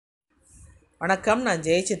வணக்கம், நான்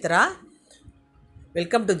Jayachitra.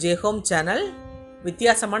 Welcome to J home channel.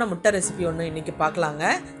 வித்தியாசமான முட்டை ரெசிபி ஒன்று இன்றைக்கி பார்க்கலாங்க.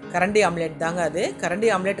 கரண்டி ஆம்லேட் தாங்க அது. கரண்டி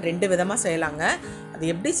ஆம்லேட் 2 விதமாக செய்யலாங்க. அது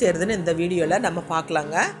எப்படி செய்கிறதுன்னு இந்த வீடியோவில் நம்ம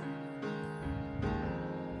பார்க்கலாங்க.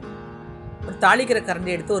 ஒரு தாளிக்கிற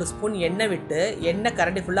கரண்டி எடுத்து ஒரு ஸ்பூன் எண்ணெய் விட்டு எண்ணெய்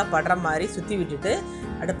கரண்டி ஃபுல்லாக படுற மாதிரி சுற்றி விட்டுட்டு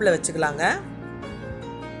அடுப்பில் வச்சுக்கலாங்க.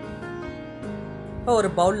 இப்போ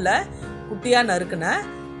ஒரு பவுலில் குட்டியாக நறுக்குன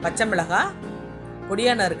பச்சை மிளகாய்,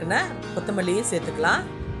 பொடியாக நறுக்குன கொத்தமல்லியும் சேர்த்துக்கலாம்.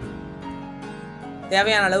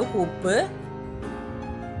 தேவையான அளவுக்கு உப்பு,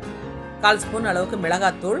 1/4 ஸ்பூன் அளவுக்கு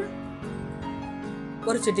மிளகாத்தூள்,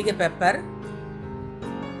 ஒரு சிட்டிகை பெப்பர்,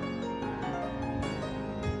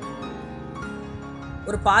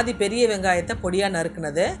 ஒரு பாதி பெரிய வெங்காயத்தை பொடியாக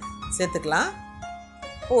நறுக்குனது சேர்த்துக்கலாம்.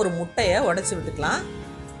 இப்போ ஒரு முட்டையை உடைச்சி விட்டுக்கலாம்.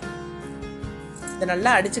 இதை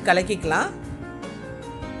நல்லா அடித்து கலக்கிக்கலாம்.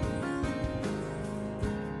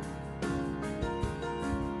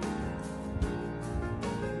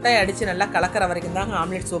 முட்டையை அடித்து நல்லா கலக்கிற வரைக்கும் தாங்க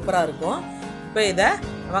ஆம்லேட் சூப்பராக இருக்கும். இப்போ இதை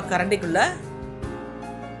நம்ம கரண்டிக்குள்ளே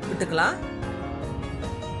விட்டுக்கலாம்.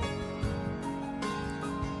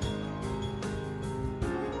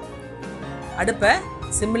 அடுப்பை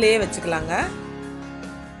சிம்மிலேயே வச்சுக்கலாங்க.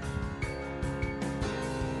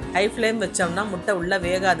 ஹை ஃப்ளேம் வச்சோம்னா முட்டை உள்ளே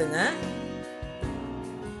வேகாதுங்க.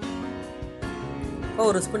 இப்போ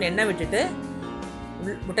ஒரு ஸ்பூன் எண்ணெய் விட்டுட்டு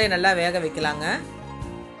முட்டையை நல்லா வேக வைக்கலாங்க.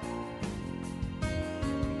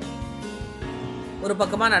 ஒரு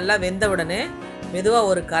பக்கமாக நல்லா வெந்த உடனே மெதுவாக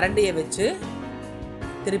ஒரு கரண்டியை வச்சு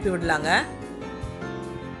திருப்பி விடலாங்க.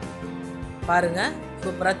 பாருங்கள்,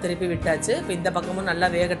 சூப்பராக திருப்பி விட்டாச்சு. இப்போ இந்த பக்கமும் நல்லா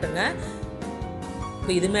வேகட்டுங்க.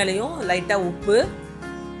 இப்போ இது மேலேயும் லைட்டாக உப்பு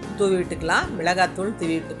தூவி விட்டுக்கலாம், மிளகாத்தூள்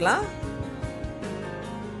தூவி விட்டுக்கலாம்,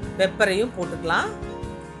 பெப்பரையும் போட்டுக்கலாம்.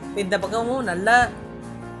 இப்போ இந்த பக்கமும் நல்லா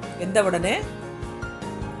வெந்த உடனே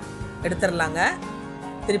எடுத்துடலாங்க.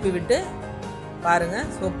 திருப்பி விட்டு பாருங்கள்,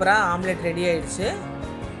 சூப்பராக ஆம்லேட் ரெடி ஆயிடுச்சு.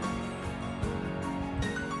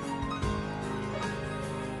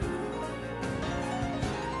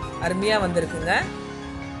 அருமையாக வந்திருக்குங்க.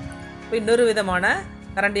 இப்போ இன்னொரு விதமான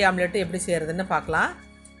கரண்டி ஆம்லேட்டு எப்படி செய்கிறதுன்னு பார்க்கலாம்.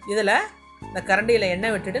 இதில் இந்த கரண்டியில்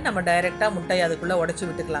எண்ணெய் விட்டுட்டு நம்ம டைரெக்டாக முட்டையை அதுக்குள்ளே உடச்சி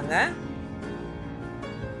விட்டுக்கலாங்க.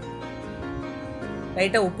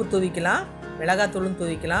 லைட்டாக உப்பு தூவிக்கலாம், மிளகாத்தூளும்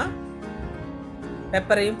தூவிக்கலாம்,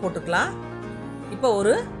 பெப்பரையும் போட்டுக்கலாம். இப்போ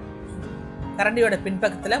ஒரு கரண்டியோட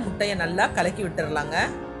பின்பக்கத்தில் முட்டையை நல்லா கலக்கி விட்டுறலாங்க.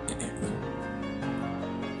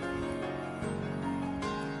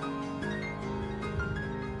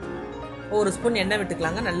 ஒரு ஸ்பூன் எண்ணெய்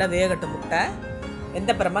விட்டுக்கலாங்க. நல்லா வேகட்டும் முட்டை.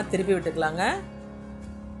 எந்த பரமாக திருப்பி விட்டுக்கலாங்க.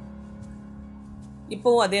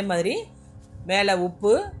 இப்போவும் அதே மாதிரி மேலே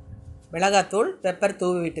உப்பு, மிளகாத்தூள், பெப்பர்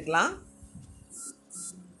தூவி விட்டுக்கலாம்.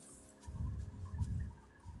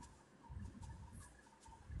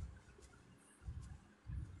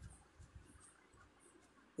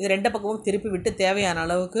 இது 2 பக்கமும் திருப்பி விட்டு தேவையான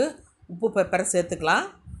அளவுக்கு உப்பு, பெப்பரை சேர்த்துக்கலாம்.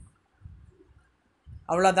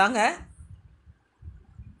 அவ்வளோதாங்க,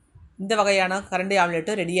 இந்த வகையான கரண்டி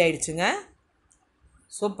ஆம்லேட்டும் ரெடி ஆயிடுச்சுங்க.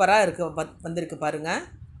 சூப்பராக இருக்கு, வந்திருக்கு பாருங்கள்.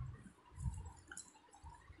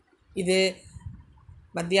 இது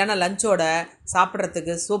மத்தியானம் லஞ்சோட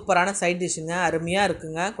சாப்பிட்றதுக்கு சூப்பரான சைட் டிஷ்ஷுங்க. அருமையாக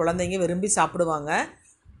இருக்குங்க. குழந்தைங்க விரும்பி சாப்பிடுவாங்க.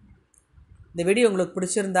 இந்த வீடியோ உங்களுக்கு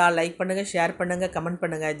பிடிச்சிருந்தா லைக் பண்ணுங்கள், ஷேர் பண்ணுங்கள், கமெண்ட்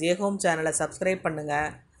பண்ணுங்கள். ஜே ஹோம் சேனலை சப்ஸ்கிரைப்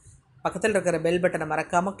பண்ணுங்கள். பக்கத்தில் இருக்கிற பெல் பட்டனை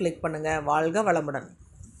மறக்காமல் கிளிக் பண்ணுங்கள். வாழ்க வளமுடன்.